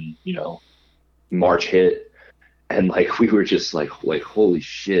 and then, March hit, and like we were just like holy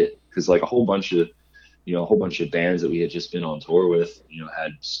shit, because like a whole bunch of bands that we had just been on tour with,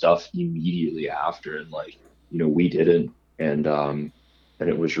 had stuff immediately after, and like, we didn't. And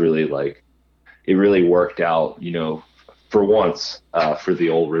it was really like, it really worked out, for once, for the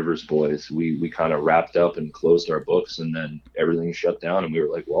old Rivers boys. We kind of wrapped up and closed our books, and then everything shut down, and we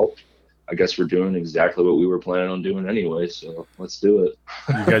were like, well, I guess we're doing exactly what we were planning on doing anyway, so let's do it.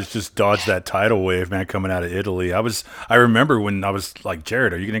 You guys just dodged that tidal wave, man, coming out of Italy. I remember when I was like,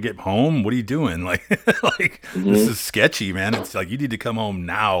 Jared, are you gonna get home? What are you doing? Like, This is sketchy, man. It's like, you need to come home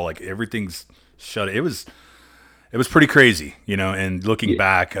now. Like, everything's shut. It was pretty crazy, and looking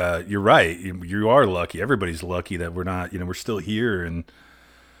back, you're right. You are lucky. Everybody's lucky that we're not, we're still here, and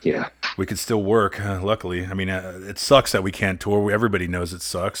Yeah. we could still work. Luckily, I mean, it sucks that we can't tour. Everybody knows it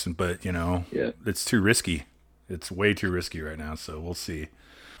sucks, but it's too risky. It's way too risky right now. So we'll see.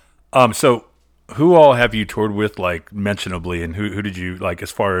 So who all have you toured with, like, mentionably, and who did you like,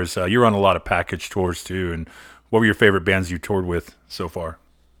 as far as you're on a lot of package tours too, and what were your favorite bands you toured with so far?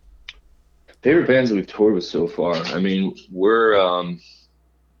 Favorite bands that we've toured with so far. I mean, we're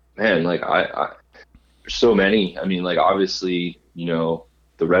man, like there's so many. I mean, like, obviously,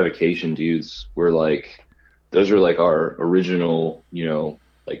 the Revocation dudes were like, those are like our original,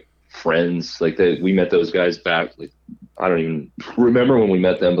 like friends. Like, we met those guys back, like, I don't even remember when we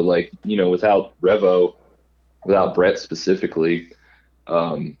met them, but like, without Revo, without Brett specifically,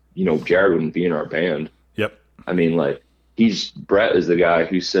 Jared wouldn't be in our band. Yep. I mean, like, Brett is the guy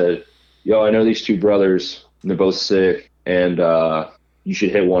who said, yo, I know these two brothers, and they're both sick, and you should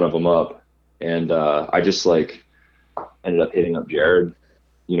hit one of them up. And I just like ended up hitting up Jared,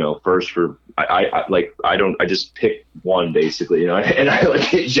 first for I just picked one basically, and I like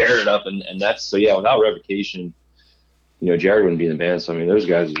hit Jared up, and that's, so yeah, without Revocation, Jared wouldn't be in the band. So I mean, those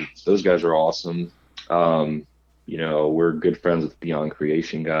guys are awesome. We're good friends with Beyond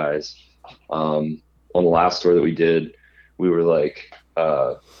Creation guys. On the last tour that we did, we were like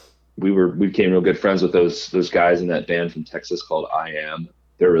we became real good friends with those guys in that band from Texas called I Am.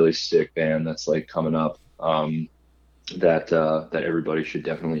 They're a really sick band that's like coming up, that everybody should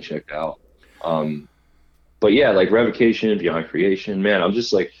definitely check out. But yeah, like Revocation, Beyond Creation, man, I'm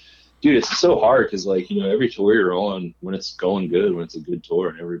just like, dude, it's so hard because, like, every tour you're on, when it's going good, when it's a good tour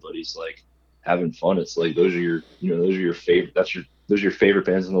and everybody's like having fun, it's like those are your favorite. Those are your favorite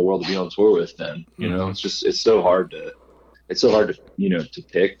bands in the world to be on tour with. Then it's so hard to to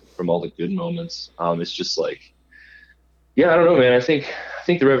pick from all the good moments. It's just like, yeah, I don't know, man. I think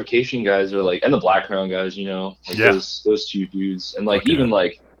the Revocation guys are like, and the Black Crown guys, like those two dudes, and like, even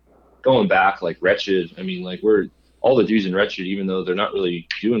like going back, like Wretched. I mean, like, we're all the dudes in Wretched, even though they're not really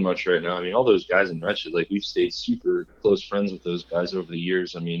doing much right now. I mean, all those guys in Wretched, like, we've stayed super close friends with those guys over the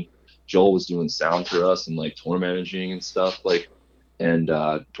years. I mean, Joel was doing sound for us and like tour managing and stuff, like, and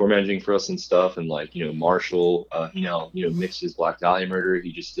tour managing for us and stuff. And like, Marshall, mixed his Black Dahlia Murder.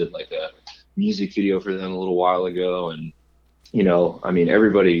 He just did like a music video for them a little while ago. And, I mean,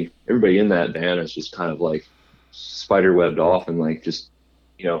 everybody in that band is just kind of like spider-webbed off, and like, just,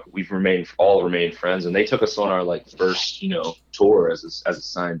 we've all remained friends, and they took us on our like first, tour as a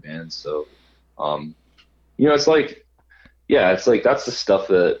signed band. So, it's like, yeah, it's like that's the stuff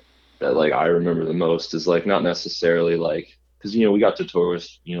that like I remember the most is like not necessarily like because we got to tour with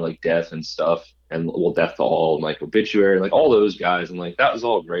like Death and stuff and well Death to All and like Obituary and like all those guys and like that was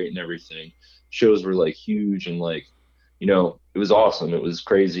all great and everything. Shows were like huge and like it was awesome. It was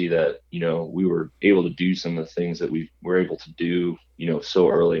crazy that we were able to do some of the things that we were able to do so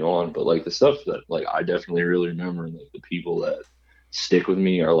early on. But like the stuff that like I definitely really remember and like the people that stick with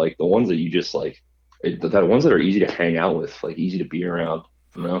me are like the ones that you just like the ones that are easy to hang out with, like easy to be around,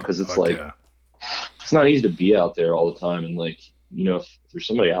 because it's Fuck like yeah. it's not easy to be out there all the time, and like if there's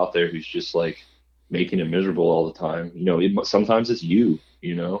somebody out there who's just like making it miserable all the time, sometimes it's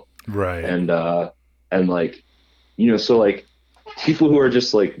Right. and like so like people who are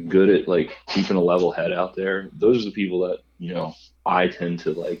just like good at like keeping a level head out there, those are the people that I tend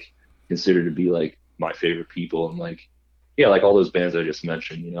to like consider to be like my favorite people, and like yeah, like all those bands I just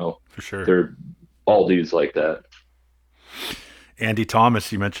mentioned, For sure. they're all dudes like that. Andy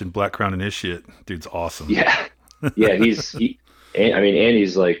Thomas, you mentioned Black Crown Initiate. Dude's awesome. Yeah, yeah, I mean,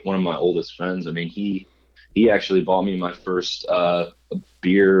 Andy's like one of my oldest friends. I mean, he actually bought me my first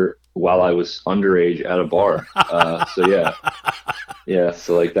beer while I was underage at a bar. So yeah, yeah.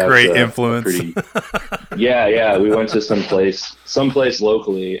 So like that's Great a influence. pretty yeah, yeah. We went to someplace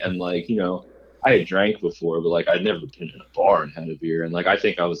locally, and like I had drank before, but like I'd never been in a bar and had a beer. And like I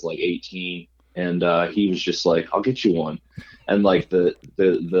think I was like 18, and he was just like, "I'll get you one." And like the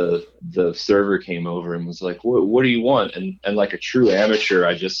server came over and was like, "What do you want?" And like a true amateur,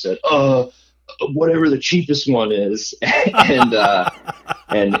 I just said, whatever the cheapest one is." and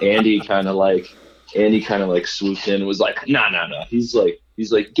and Andy kind of like swooped in and was like, "No, no, no." He's like,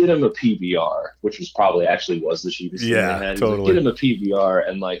 "Get him a PBR," which was probably actually was the cheapest thing they Yeah, had. He's like, "Get totally. him a PBR,"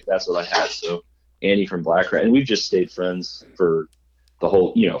 and like that's what I had. So Andy from Black Rat, and we've just stayed friends for the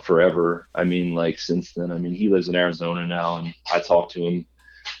whole, forever. I mean, like since then. I mean, he lives in Arizona now, and I talk to him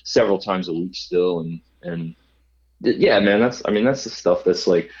several times a week still, and yeah, man, that's the stuff that's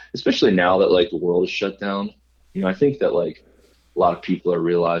like, especially now that like the world is shut down. I think that like a lot of people are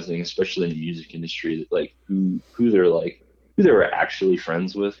realizing, especially in the music industry, that like who they were actually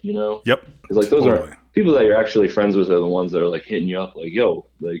friends with. Yep. Because like those are Totally. people that you're actually friends with are the ones that are like hitting you up like, "Yo,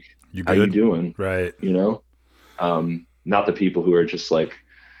 like You how you good? doing?" Right. Not the people who are just like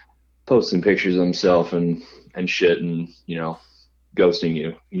posting pictures of himself and shit and ghosting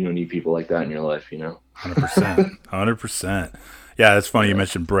you. You don't need people like that in your life. 100%. 100%. Yeah, it's funny you Yeah.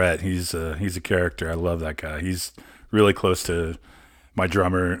 mentioned Brett. He's a character. I love that guy. He's really close to my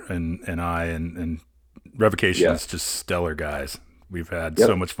drummer and I and Yeah. Revocation's just stellar guys. We've had so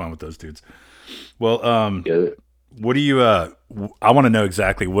Yep. much fun with those dudes. Well, Yeah. what do you I want to know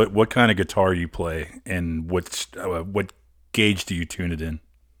exactly what kind of guitar you play and what gauge do you tune it in?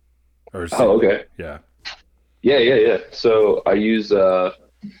 Or Oh, okay. yeah. Yeah, yeah, yeah. So I use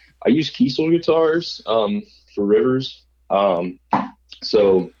Kiesel guitars for rivers.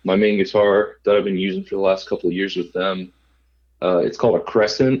 So my main guitar that I've been using for the last couple of years with them, it's called a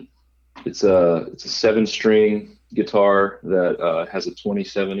Crescent. It's a 7 string guitar that has a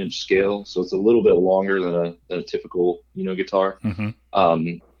 27-inch scale, so it's a little bit longer than a typical guitar. Mhm.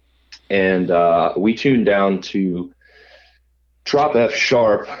 Um, and we tune down to drop F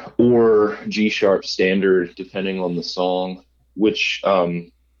sharp or G sharp standard, depending on the song. Which,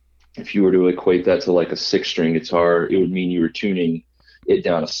 if you were to equate that to like a 6 string guitar, it would mean you were tuning it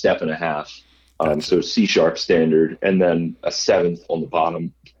down a step and a half. Gotcha. So C sharp standard, and then a seventh on the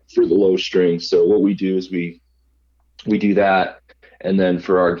bottom for the low string. So what we do is we do that, and then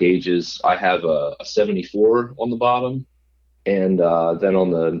for our gauges, I have a 74 on the bottom, and then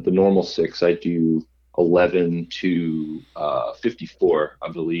on the normal six, I do 11 to 54, I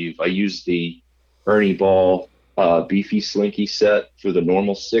believe. I use the Ernie Ball beefy slinky set for the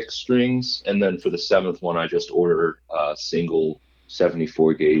normal 6 strings, and then for the seventh one, I just order single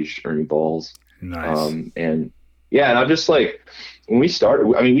 74 gauge Ernie Balls. Nice. And yeah, and I'm just like, when we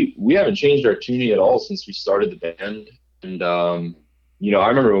started, I mean, we haven't changed our tuning at all since we started the band. And I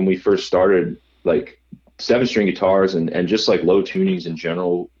remember when we first started, like 7 string guitars and just like low tunings in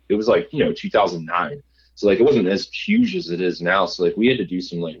general, it was like 2009. So like it wasn't as huge as it is now. So like we had to do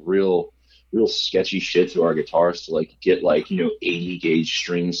some like real sketchy shit to our guitars to like get like 80 gauge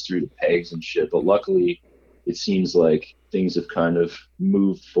strings through the pegs and shit. But luckily, it seems like things have kind of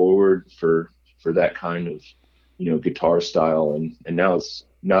moved forward for that kind of guitar style, and now it's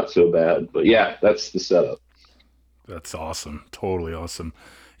not so bad. But yeah, that's the setup. That's awesome. Totally awesome.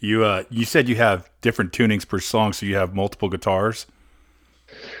 You said you have different tunings per song, so you have multiple guitars.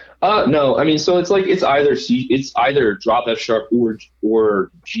 No, I mean, so it's either drop F sharp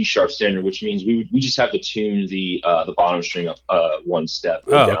or G sharp standard, which means we just have to tune the bottom string up one step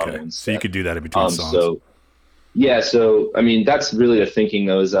or Oh, down okay. one So you step. could do that in between songs. So yeah, so I mean, that's really the thinking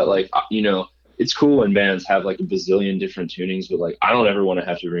though, is that like it's cool when bands have like a bazillion different tunings, but like I don't ever want to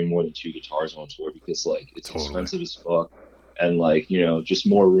have to bring more than two guitars on tour because like it's Totally. expensive as fuck, and like just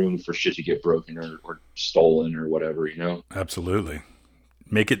more room for shit to get broken or stolen or whatever. Absolutely.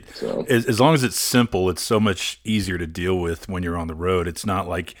 Make it So as long as it's simple. It's so much easier to deal with when you're on the road. It's not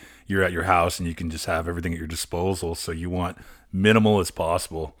like you're at your house and you can just have everything at your disposal. So you want minimal as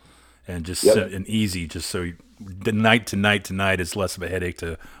possible and just yep. and easy. Just so the night to night to night is less of a headache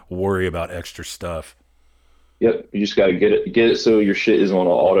to worry about extra stuff. Yep, you just got to get it so your shit is on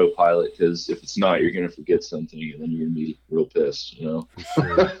an autopilot because if it's not, you're gonna forget something and then you're gonna be real pissed. For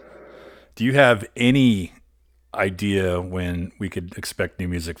sure. Do you have any idea when we could expect new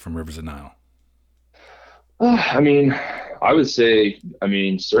music from Rivers of Nile? I mean, I would say, I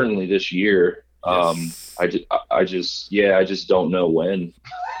mean, certainly this year. Yes. I just don't know when.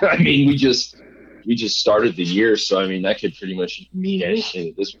 I mean, we just started the year, so I mean that could pretty much mean anything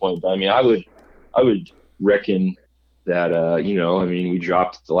at this point. But I mean, I would reckon that I mean, we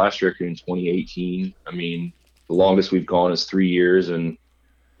dropped the last record in 2018. I mean, the longest we've gone is 3 years, and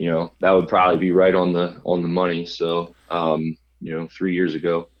that would probably be right on the money. So 3 years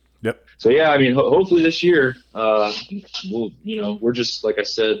ago. Yep. So yeah, I mean, hopefully this year, we're just like I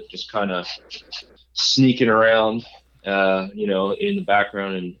said, just kind of sneaking around, in the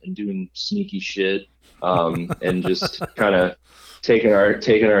background and doing sneaky shit, and just kind of taking our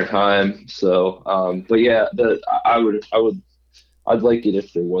time. So, but yeah, I'd like it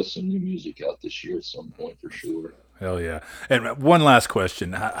if there was some new music out this year at some point for sure. Hell yeah. And one last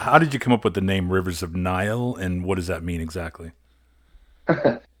question. How did you come up with the name Rivers of Nile and what does that mean exactly?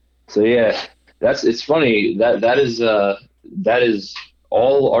 So yeah, it's funny that is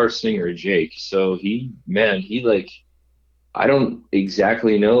all our singer Jake. So he like I don't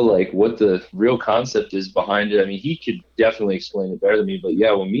exactly know like what the real concept is behind it. I mean, he could definitely explain it better than me. But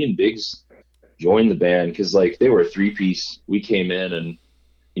yeah, when me and Biggs joined the band, because like they were a three-piece, we came in and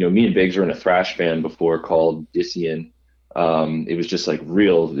me and Biggs were in a thrash band before called Disian. It was just like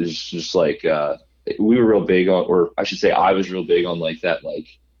real. It was just like we were real big on, or I should say, I was real big on like that, like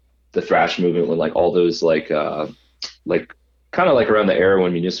the thrash movement when like all those like kind of like around the era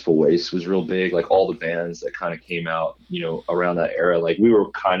when Municipal Waste was real big, like all the bands that kind of came out, around that era. Like we were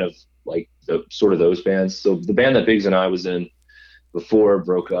kind of like the sort of those bands. So the band that Biggs and I was in before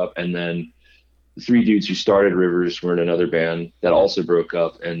broke up, and then the three dudes who started Rivers were in another band that also broke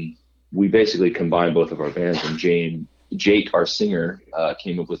up, and we basically combined both of our bands. And Jake, our singer,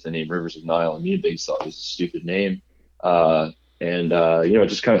 came up with the name Rivers of Nile, and me and Biggs thought it was a stupid name. And it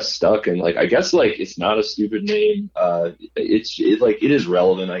just kind of stuck. And like I guess like it's not a stupid name. It is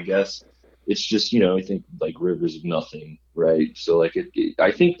relevant, I guess. It's just I think like rivers of nothing, right? So like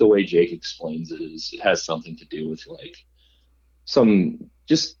I think the way Jake explains it is it has something to do with like some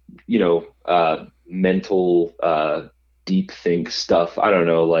just mental deep think stuff. I don't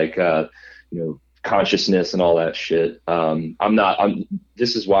know, like consciousness and all that shit. I'm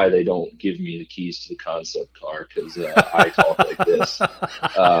this is why they don't give me the keys to the concept car, because I talk like this.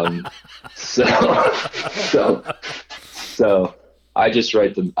 So so so I just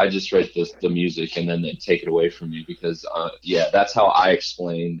write the music, and then they take it away from me because yeah, that's how I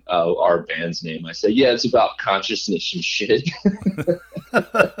explain our band's name. I say, yeah, it's about consciousness and shit.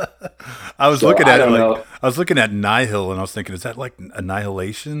 I was So looking I at it don't like know. I was looking at Nihil and I was thinking, is that like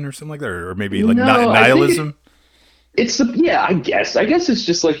annihilation or something like that, or maybe like No, I think nihilism? yeah, I guess it's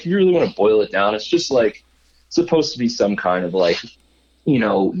just like, if you really want to boil it down, it's just like supposed to be some kind of like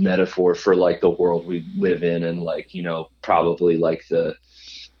metaphor for like the world we live in, and like probably like the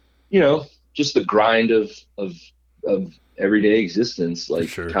just the grind of everyday existence, For like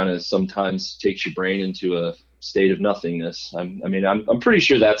sure. kind of sometimes takes your brain into a state of nothingness. I'm pretty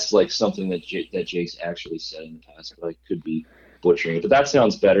sure that's like something that Jake's actually said in the past, but I could be butchering it. But that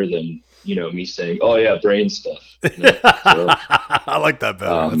sounds better than me saying, "Oh yeah, brain stuff." So, I like that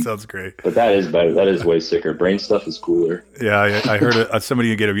better. That um, sounds great. but that is better. That is way sicker. Brain stuff is cooler. Yeah, I heard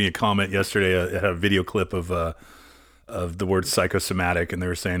somebody get me a comment yesterday. Had a video clip of the word psychosomatic, and they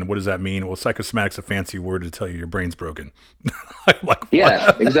were saying, "What does that mean?" Well, psychosomatic's a fancy word to tell you your brain's broken. I'm like, Yeah,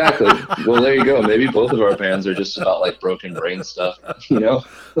 what? exactly. Well, there you go. Maybe both of our bands are just about like broken brain stuff.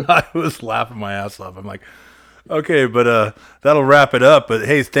 I was laughing my ass off. I'm like, okay, but that'll wrap it up. But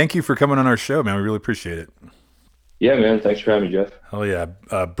hey, thank you for coming on our show, man. We really appreciate it. Yeah, man. Thanks for having me, Jeff. Hell yeah,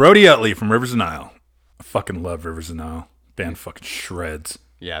 Brody Uttley from Rivers of Nile. I fucking love Rivers of Nile. Band fucking shreds.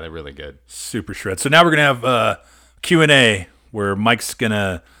 Yeah, they're really good. Super shred. So now we're going to have Q&A where Mike's going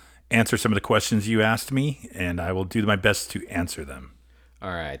to answer some of the questions you asked me, and I will do my best to answer them.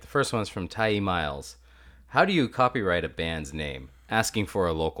 All right. The first one's from Tai Miles. How do you copyright a band's name? Asking for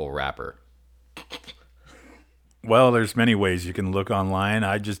a local rapper. Well, there's many ways you can look online.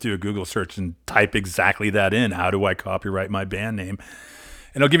 I just do a Google search and type exactly that in. How do I copyright my band name?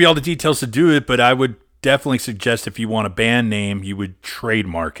 And I'll give you all the details to do it, but I would definitely suggest if you want a band name, you would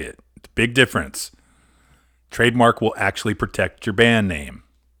trademark it. Big difference. Trademark will actually protect your band name.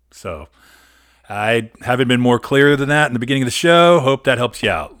 So I haven't been more clear than that in the beginning of the show. Hope that helps you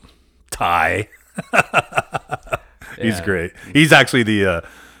out. Ty. He's great. He's actually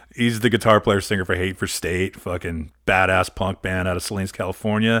he's the guitar player singer for Hate for State, fucking badass punk band out of Salinas,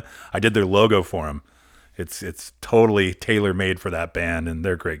 California. I did their logo for him. It's totally tailor made for that band, and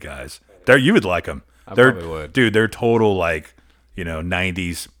they're great guys. You would like them. I probably would. Dude, they're total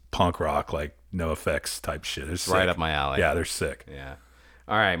 90s punk rock, like No Effects type shit. They're sick. Right up my alley. Yeah, they're sick. Yeah.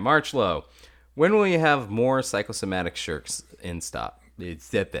 All right, March Low. When will you have more psychosomatic shirts in stock?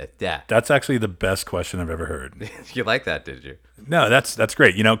 That's actually the best question I've ever heard. You like that, did you? No, that's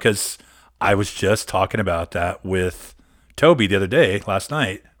great. Because I was just talking about that with Toby the other day, last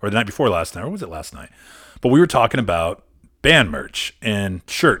night, or the night before last night, or was it last night? But we were talking about band merch and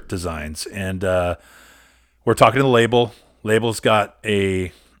shirt designs, and we're talking to the label. Label's got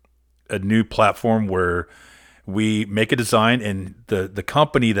a new platform where we make a design, and the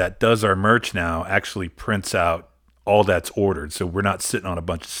company that does our merch now actually prints out all that's ordered, so we're not sitting on a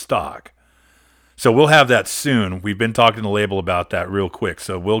bunch of stock. So we'll have that soon. We've been talking to the label about that real quick,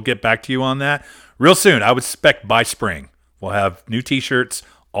 so we'll get back to you on that real soon. I would expect by spring we'll have new t-shirts,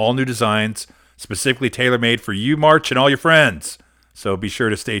 all new designs, specifically tailor-made for you, March, and all your friends. So be sure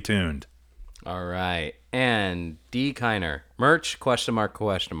to stay tuned. All right. And D. Kiner, merch, ?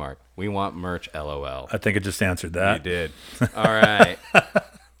 We want merch, LOL. I think I just answered that. You did. All right.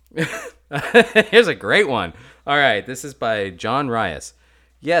 Here's a great one. All right. This is by John Rias.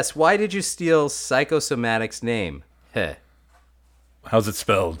 Yes, why did you steal Psychosomatic's name? Heh. How's it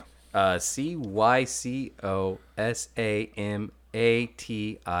spelled? Cycosamatik.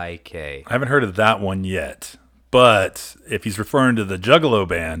 I haven't heard of that one yet. But if he's referring to the Juggalo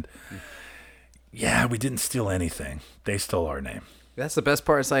band, yeah, we didn't steal anything. They stole our name. That's the best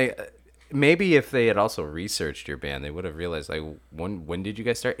part. It's like, maybe if they had also researched your band, they would have realized, like, when did you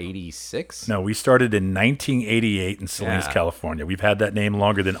guys start? 86? No, we started in 1988 in Salinas, California. We've had that name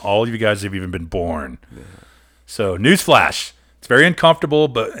longer than all of you guys have even been born. Yeah. So, newsflash. It's very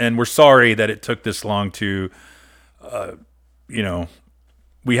uncomfortable, and we're sorry that it took this long to,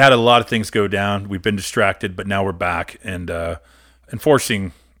 we had a lot of things go down. We've been distracted, but now we're back and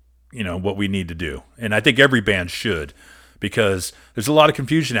enforcing, what we need to do. And I think every band should, because there's a lot of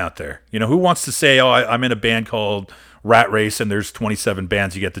confusion out there. Who wants to say, I'm in a band called Rat Race and there's 27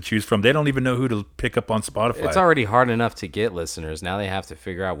 bands you get to choose from? They don't even know who to pick up on Spotify. It's already hard enough to get listeners. Now they have to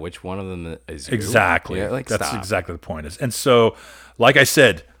figure out which one of them is you. Exactly. Yeah, That's exactly the point. And so, like I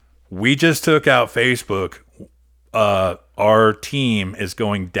said, we just took out Facebook. Our team is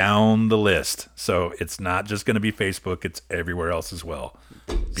going down the list. So it's not just going to be Facebook. It's everywhere else as well.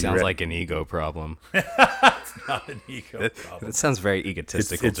 Sounds like an ego problem. It's not an ego problem. That sounds very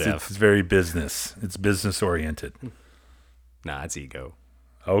egotistical, Jeff. It's very business. It's business oriented. Nah, it's ego.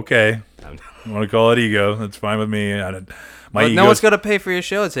 Okay. You want to call it ego? That's fine with me. No one's going to pay for your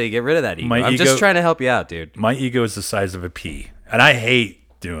show until you get rid of that ego. I'm just trying to help you out, dude. My ego is the size of a pea. And I hate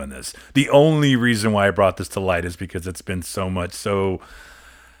doing this. The only reason why I brought this to light is because it's been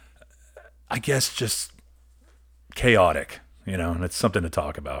I guess, just chaotic. And it's something to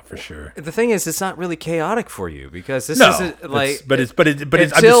talk about for sure. The thing is, it's not really chaotic for you because this isn't like. I'm just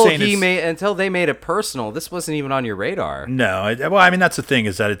saying until they made it personal, this wasn't even on your radar. No, that's the thing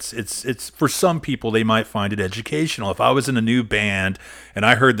is that it's for some people they might find it educational. If I was in a new band and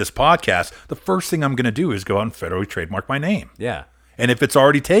I heard this podcast, the first thing I'm going to do is go out and federally trademark my name. Yeah, and if it's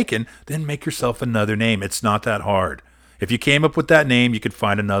already taken, then make yourself another name. It's not that hard. If you came up with that name, you could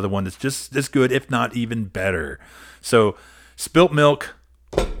find another one that's just as good, if not even better. So. Spilt milk,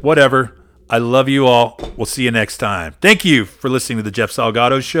 whatever. I love you all. We'll see you next time. Thank you for listening to the Jeff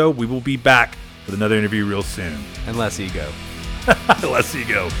Salgado Show. We will be back with another interview real soon. And less ego. Less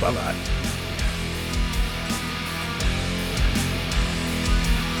ego. Bye-bye.